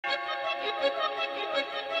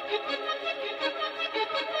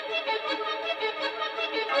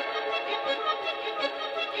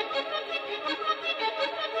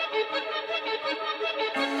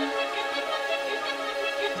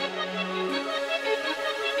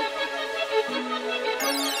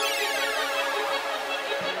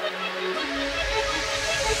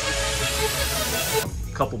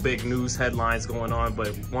Couple big news headlines going on, but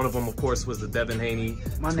one of them, of course, was the Devin Haney.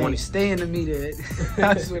 My name stay in the media.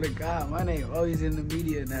 I swear to God, my name always in the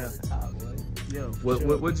media now. Yo,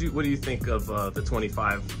 what do you think of the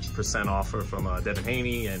 25% offer from Devin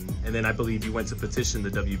Haney, and then I believe you went to petition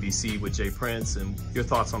the WBC with Jay Prince, and your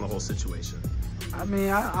thoughts on the whole situation? I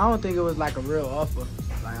mean, I don't think it was like a real offer.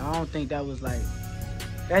 Like, I don't think that was like,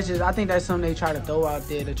 that's just, I think that's something they try to throw out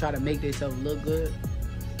there to try to make themselves look good.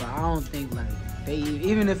 But I don't think like they,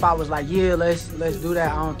 even if I was like, yeah, let's do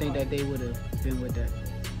that, I don't think that they would have been with that.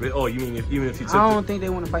 Oh, you mean even if you took? I don't think they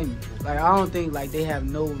want to fight me. Like, I don't think like they have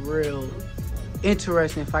no real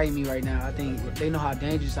interest in fighting me right now. I think they know how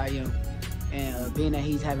dangerous I am, and being that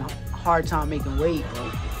he's having a hard time making weight,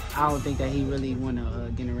 I don't think that he really want to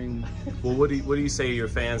get in the ring with me. Well, what do you say to your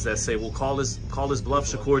fans that say, well, call his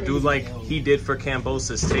bluff, Shakur, do like he did for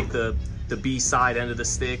Kambosos, take the B side end of the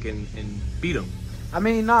stick and beat him? I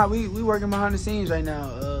mean, nah, we working behind the scenes right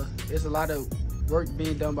now. There's a lot of work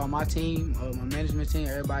being done by my team, my management team.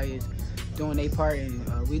 Everybody is doing their part,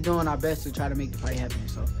 and we doing our best to try to make the fight happen.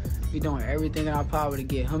 So we doing everything in our power to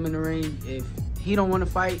get him in the ring. If he don't want to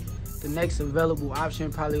fight, the next available option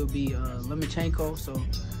probably would be Lomachenko. So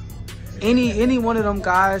any one of them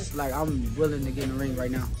guys, like, I'm willing to get in the ring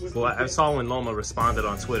right now. Well, I saw when Loma responded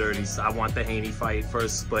on Twitter, and he said, I want the Haney fight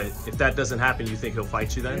first, but if that doesn't happen, you think he'll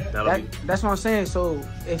fight you then? That's what I'm saying. So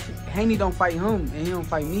if Haney don't fight him and he don't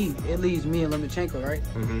fight me, it leaves me and Lomachenko, right?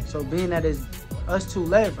 Mm-hmm. So being that it's us two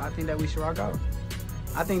left, I think that we should rock out.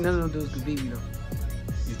 I think none of them dudes could beat me, though.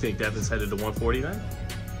 You think Devin's headed to 140 then?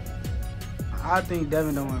 I think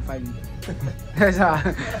Devin don't want to fight me. That's how,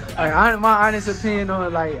 like, my honest opinion on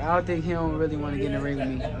it. Like, I don't think he don't really want to get in the ring with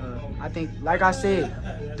me. I think, like I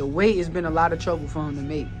said, the weight has been a lot of trouble for him to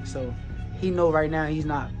make. So he know right now he's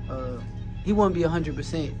not. He wouldn't be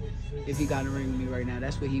 100% if he got in the ring with me right now.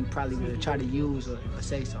 That's what he probably would try to use or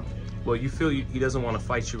say something. Well, you feel he doesn't want to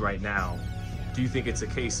fight you right now. Do you think it's a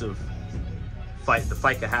case of the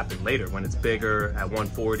fight could happen later when it's bigger at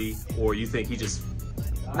 140, or you think he just?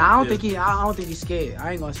 Nah, I don't think he's scared.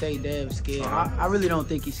 I ain't gonna say Dev's scared. I really don't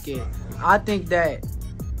think he's scared. I think that,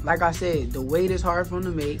 like I said, the weight is hard for him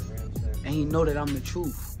to make, and he know that I'm the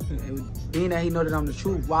truth. And being that he know that I'm the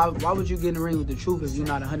truth, why would you get in the ring with the truth if you're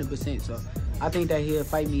not 100%? So I think that he'll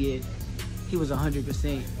fight me if he was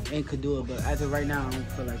 100% and could do it. But as of right now, I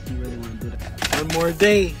don't feel like he really want to do that. One more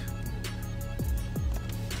day.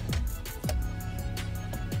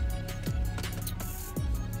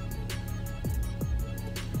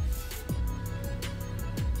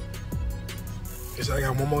 Guess I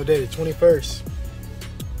got one more day, the 21st.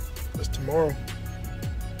 That's tomorrow.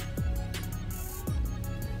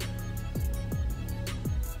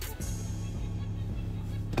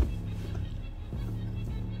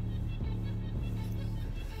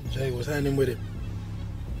 Jay, what's happening with it?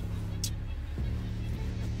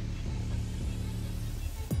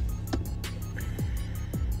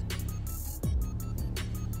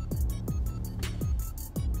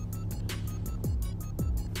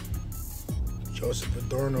 Joseph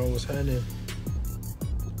Adorno, what's happening?